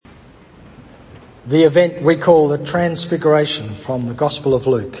the event we call the Transfiguration from the Gospel of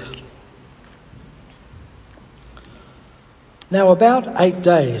Luke. Now, about 8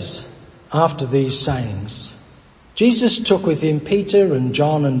 days after these sayings, Jesus took with him Peter and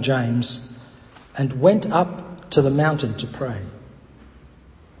John and James and went up to the mountain to pray.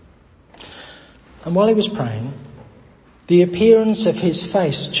 And while he was praying, the appearance of his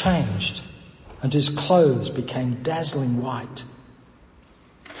face changed and his clothes became dazzling white.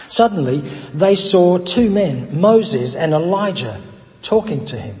 Suddenly they saw 2 men, Moses and Elijah, talking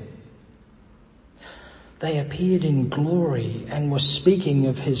to him. They appeared in glory and were speaking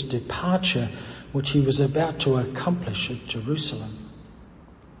of his departure, which he was about to accomplish at Jerusalem.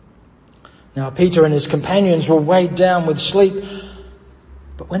 Now Peter and his companions were weighed down with sleep,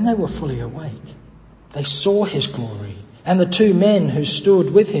 but when they were fully awake, they saw his glory and the 2 men who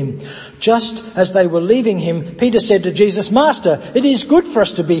stood with him. Just as they were leaving him, Peter said to Jesus, "Master, it is good for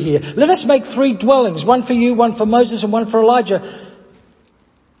us to be here. Let us make 3 dwellings, one for you, one for Moses, and one for Elijah,"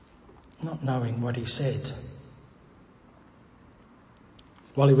 not knowing what he said.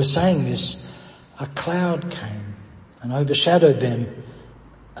 While he was saying this, a cloud came and overshadowed them,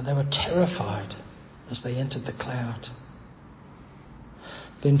 and they were terrified as they entered the cloud.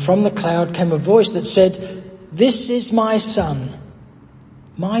 Then from the cloud came a voice that said, "This is my son,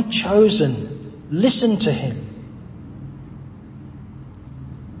 my chosen. Listen to him."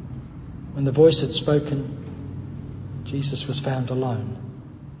 When the voice had spoken, Jesus was found alone,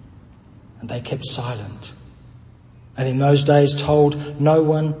 and they kept silent, and in those days told no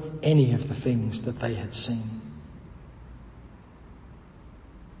one any of the things that they had seen.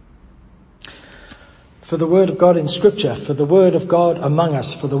 For the word of God in Scripture, for the word of God among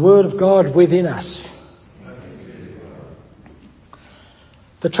us, for the word of God within us.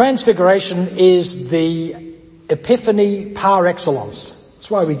 The Transfiguration is the Epiphany par excellence. That's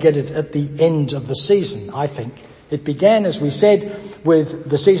why we get it at the end of the season, I think. It began, as we said,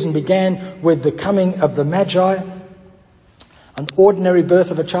 the season began with the coming of the Magi, an ordinary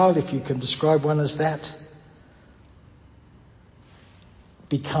birth of a child, if you can describe one as that,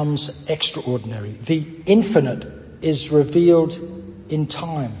 becomes extraordinary. The infinite is revealed in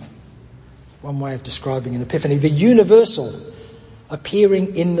time. One way of describing an epiphany. The universal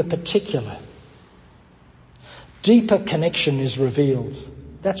appearing in the particular. Deeper connection is revealed.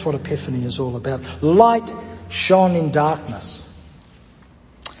 That's what epiphany is all about. Light shone in darkness.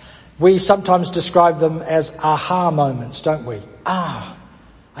 We sometimes describe them as aha moments, don't we? I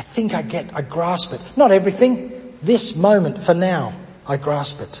think I grasp it. Not everything. This moment for now, I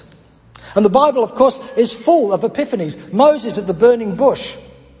grasp it. And the Bible, of course, is full of epiphanies. Moses at the burning bush,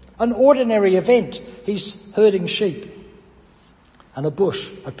 an ordinary event. He's herding sheep, and a bush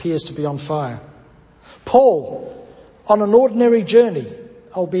appears to be on fire. Paul, on an ordinary journey,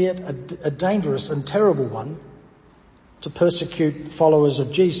 albeit a dangerous and terrible one, to persecute followers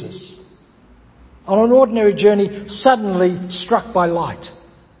of Jesus. On an ordinary journey, suddenly struck by light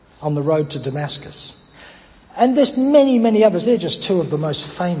on the road to Damascus. And there's many, many others. They're just 2 of the most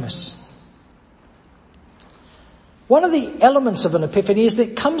famous. One of the elements of an epiphany is that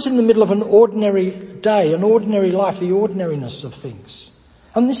it comes in the middle of an ordinary day, an ordinary life, the ordinariness of things.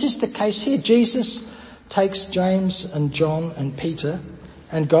 And this is the case here. Jesus takes James and John and Peter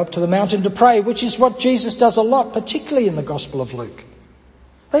and go up to the mountain to pray, which is what Jesus does a lot, particularly in the Gospel of Luke.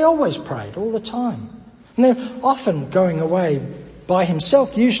 They always prayed all the time. And they're often going away by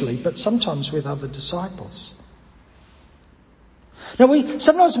himself usually, but sometimes with other disciples. Now we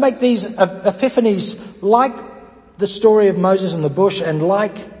sometimes make these epiphanies like the story of Moses and the bush and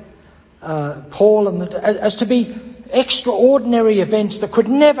like Paul as to be extraordinary events that could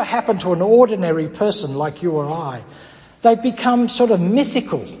never happen to an ordinary person like you or I. They become sort of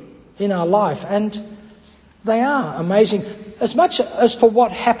mythical in our life, and they are amazing as much as for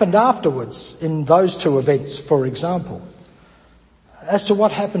what happened afterwards in those 2 events, for example, as to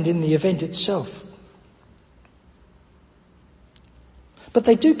what happened in the event itself. But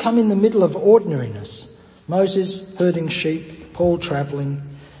they do come in the middle of ordinariness. Moses herding sheep, Paul travelling,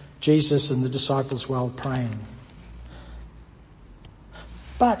 Jesus and the disciples while praying.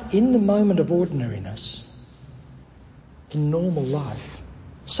 But in the moment of ordinariness, in normal life,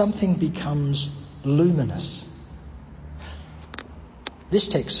 something becomes luminous. This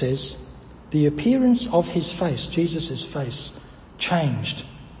text says, the appearance of his face, Jesus' face, changed,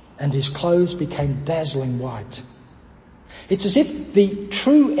 and his clothes became dazzling white. It's as if the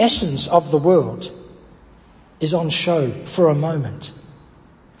true essence of the world is on show for a moment.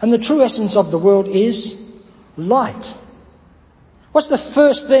 And the true essence of the world is light. What's the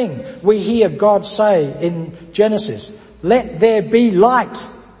first thing we hear God say in Genesis? Let there be light.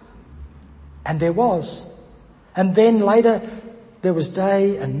 And there was. And then later there was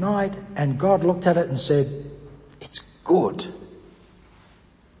day and night, and God looked at it and said, it's good.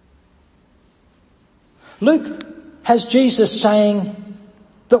 Luke has Jesus saying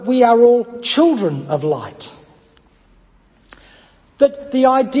that we are all children of light. That the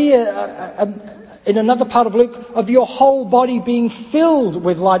idea, in another part of Luke, of your whole body being filled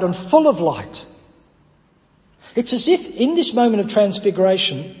with light and full of light. It's as if in this moment of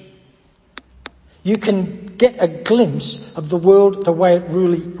transfiguration, you can get a glimpse of the world the way it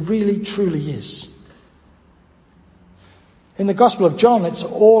really truly is. In the Gospel of John, it's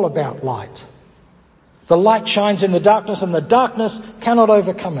all about light. The light shines in the darkness, and the darkness cannot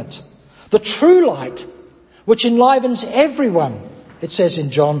overcome it. The true light, which enlivens everyone, it says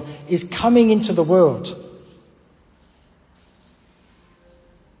in John, is coming into the world.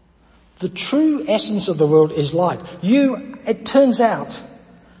 The true essence of the world is light. You, it turns out,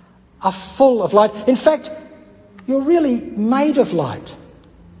 are full of light. In fact, you're really made of light.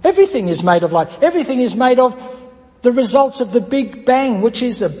 Everything is made of light. Everything is made of the results of the Big Bang, which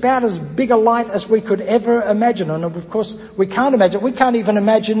is about as big a light as we could ever imagine. And of course, we can't imagine. We can't even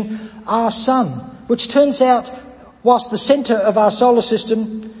imagine our sun, which turns out, whilst the centre of our solar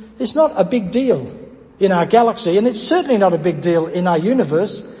system is not a big deal in our galaxy, and it's certainly not a big deal in our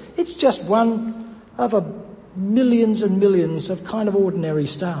universe, it's just one of millions and millions of kind of ordinary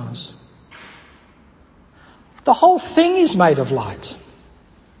stars. The whole thing is made of light.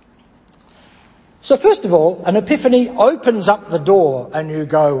 So first of all, an epiphany opens up the door and you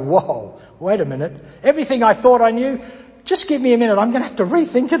go, whoa, wait a minute. Everything I thought I knew, just give me a minute. I'm going to have to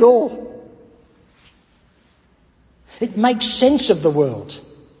rethink it all. It makes sense of the world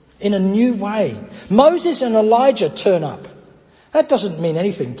in a new way. Moses and Elijah turn up. That doesn't mean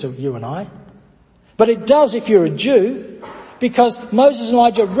anything to you and I. But it does if you're a Jew, because Moses and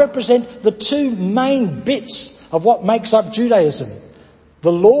Elijah represent the two main bits of what makes up Judaism.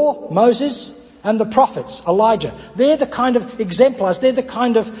 The law, Moses, and the prophets, Elijah. They're the kind of exemplars. They're the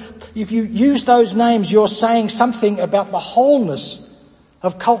kind of, if you use those names, you're saying something about the wholeness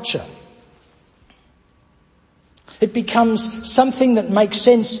of culture. It becomes something that makes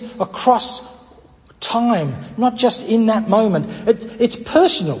sense across time, not just in that moment. It's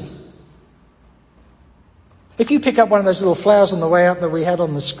personal. If you pick up one of those little flowers on the way out that we had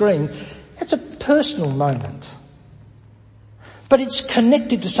on the screen, it's a personal moment. But it's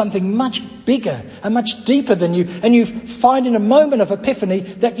connected to something much bigger and much deeper than you. And you find in a moment of epiphany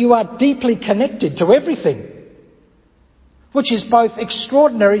that you are deeply connected to everything, which is both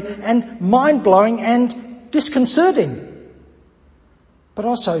extraordinary and mind-blowing and disconcerting, but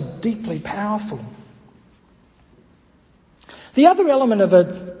also deeply powerful. The other element of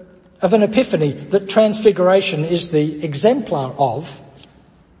an epiphany that Transfiguration is the exemplar of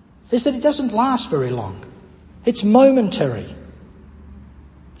is that it doesn't last very long. It's momentary.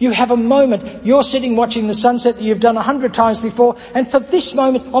 You have a moment, you're sitting watching the sunset that you've done 100 times before, and for this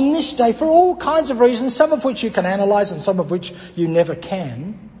moment, on this day, for all kinds of reasons, some of which you can analyse and some of which you never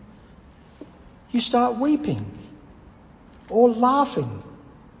can, you start weeping, or laughing,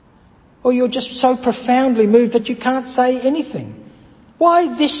 or you're just so profoundly moved that you can't say anything.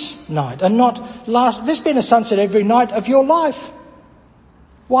 Why this night and not last? There's been a sunset every night of your life.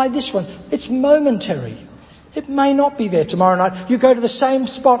 Why this one? It's momentary. It may not be there tomorrow night. You go to the same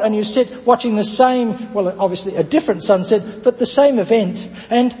spot and you sit watching the same, well, obviously a different sunset, but the same event,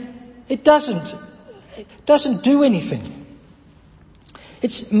 and it doesn't do anything.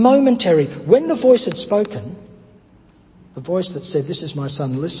 It's momentary. When the voice had spoken, the voice that said, "This is my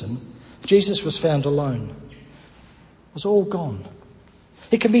son, listen," Jesus was found alone. It was all gone.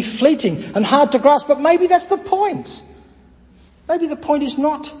 It can be fleeting and hard to grasp, but maybe that's the point. Maybe the point is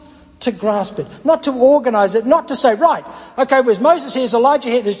not to grasp it, not to organise it, not to say, right, okay, there's Moses here, there's Elijah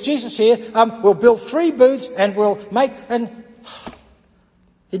here, there's Jesus here, we'll build 3 booths and we'll make, and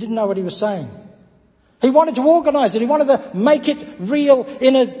he didn't know what he was saying. He wanted to organise it, he wanted to make it real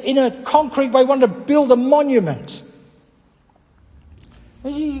in a concrete way, he wanted to build a monument.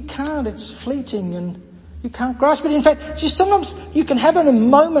 Well, you can't, it's fleeting and you can't grasp it. In fact, sometimes you can have a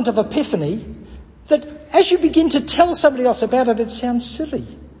moment of epiphany that as you begin to tell somebody else about it, it sounds silly.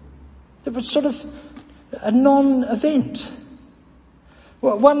 It was sort of a non-event.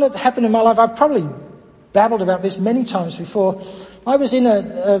 Well, one that happened in my life, I've probably babbled about this many times before. I was in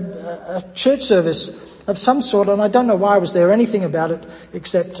a church service of some sort, and I don't know why I was there or anything about it,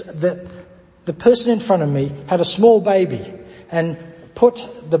 except that the person in front of me had a small baby and put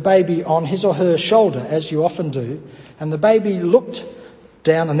the baby on his or her shoulder, as you often do, and the baby looked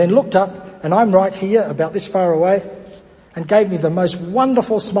down and then looked up, and I'm right here, about this far away, and gave me the most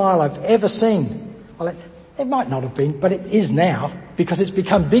wonderful smile I've ever seen. Well, it might not have been, but it is now, because it's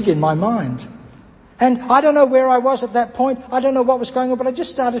become big in my mind. And I don't know where I was at that point. I don't know what was going on, but I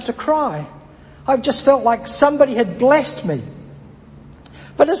just started to cry. I just felt like somebody had blessed me.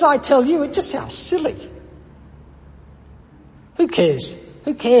 But as I tell you, it just sounds silly. Who cares?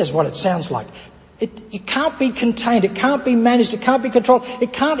 Who cares what it sounds like? It can't be contained. It can't be managed. It can't be controlled.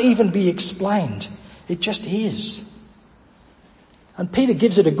 It can't even be explained. It just is. And Peter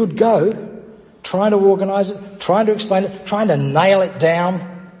gives it a good go, trying to organise it, trying to explain it, trying to nail it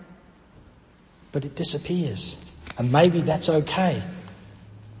down. But it disappears. And maybe that's okay.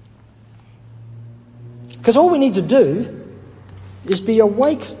 Because all we need to do is be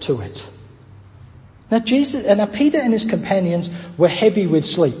awake to it. Now Peter and his companions were heavy with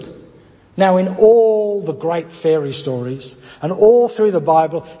sleep. Now in all the great fairy stories and all through the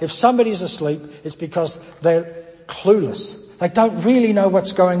Bible, if somebody's asleep, it's because they're clueless. They don't really know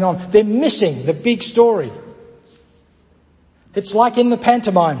what's going on. They're missing the big story. It's like in the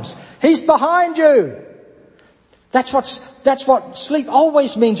pantomimes. He's behind you. That's what sleep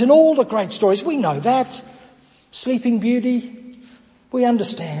always means in all the great stories. We know that. Sleeping Beauty, we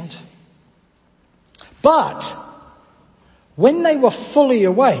understand. But when they were fully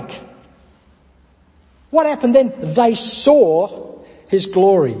awake, what happened then? They saw his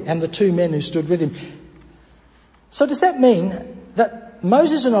glory and the two men who stood with him. So does that mean that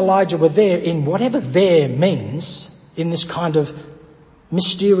Moses and Elijah were there in whatever there means, in this kind of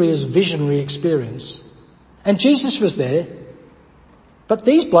mysterious visionary experience, and Jesus was there, but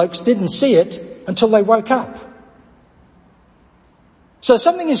these blokes didn't see it until they woke up? So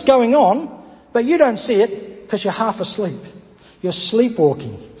something is going on, but you don't see it because you're half asleep. You're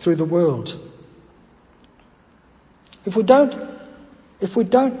sleepwalking through the world. If we're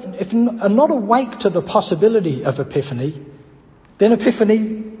not awake to the possibility of epiphany, then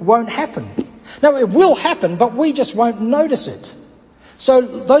epiphany won't happen. Now it will happen, but we just won't notice it. So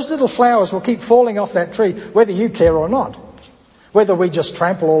those little flowers will keep falling off that tree, whether you care or not. Whether we just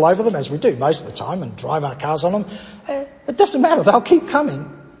trample all over them, as we do most of the time, and drive our cars on them, it doesn't matter. They'll keep coming.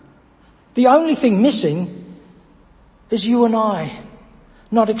 The only thing missing is you and I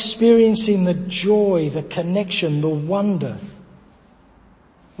not experiencing the joy, the connection, the wonder,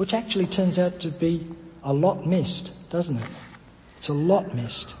 which actually turns out to be a lot missed, doesn't it? It's a lot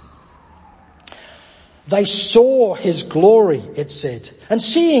missed. They saw his glory, it said. And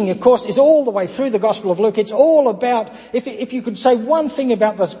seeing, of course, is all the way through the Gospel of Luke. It's all about, if you could say one thing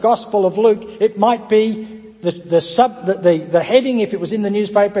about the Gospel of Luke, it might be the heading, if it was in the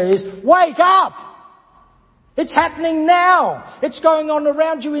newspaper, is "Wake up! It's happening now. It's going on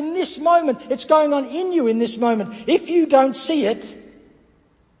around you in this moment. It's going on in you in this moment. If you don't see it,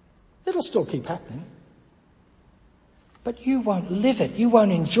 it'll still keep happening. But you won't live it. You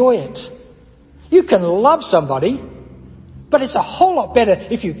won't enjoy it. You can love somebody, but it's a whole lot better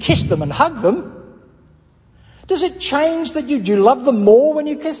if you kiss them and hug them. Does it change that you love them more when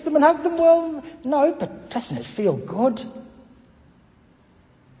you kiss them and hug them? Well, no, but doesn't it feel good?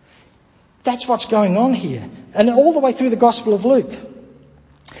 That's what's going on here. And all the way through the Gospel of Luke.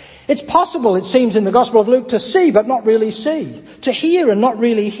 It's possible, it seems, in the Gospel of Luke to see but not really see. To hear and not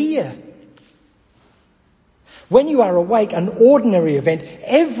really hear. When you are awake, an ordinary event,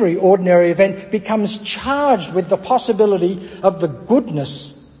 every ordinary event becomes charged with the possibility of the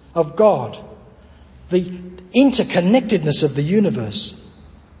goodness of God. The interconnectedness of the universe.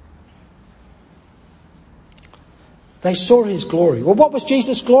 They saw his glory. Well, what was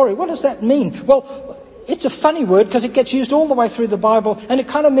Jesus' glory? What does that mean? Well, it's a funny word because it gets used all the way through the Bible and it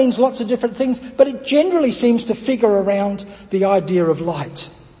kind of means lots of different things, but it generally seems to figure around the idea of light.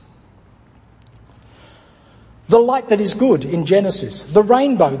 The light that is good in Genesis, the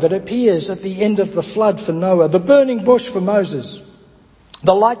rainbow that appears at the end of the flood for Noah, the burning bush for Moses,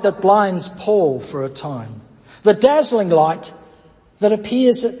 the light that blinds Paul for a time, the dazzling light that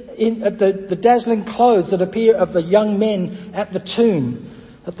appears the dazzling clothes that appear of the young men at the tomb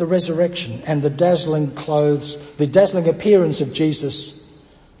at the resurrection, and the dazzling clothes, the dazzling appearance of Jesus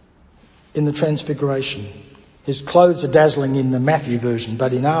in the transfiguration. His clothes are dazzling in the Matthew version,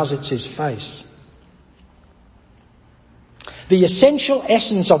 but in ours it's his face. The essential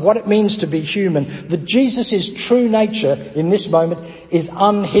essence of what it means to be human, that Jesus' true nature in this moment is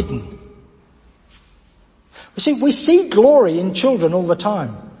unhidden. We see glory in children all the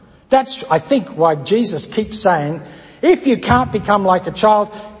time. That's, I think, why Jesus keeps saying, if you can't become like a child,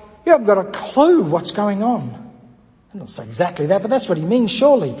 you haven't got a clue what's going on. I don't say exactly that, but that's what he means,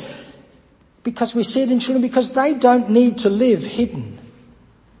 surely. Because we see it in children, because they don't need to live hidden.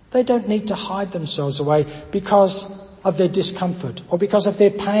 They don't need to hide themselves away, because of their discomfort or because of their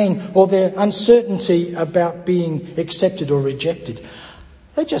pain or their uncertainty about being accepted or rejected.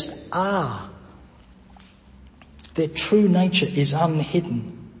 They just are. Their true nature is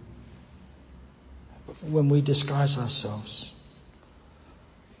unhidden when we disguise ourselves.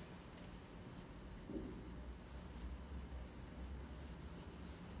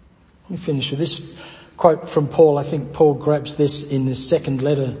 Let me finish with this quote from Paul. I think Paul grabs this in his second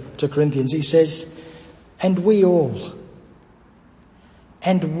letter to Corinthians. He says, and we all,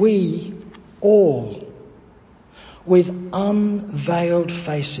 with unveiled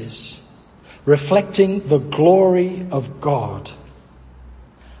faces, reflecting the glory of God,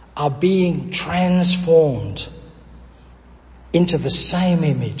 are being transformed into the same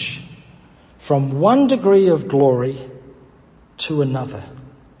image from one degree of glory to another.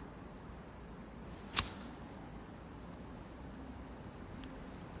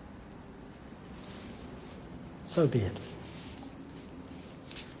 So be it.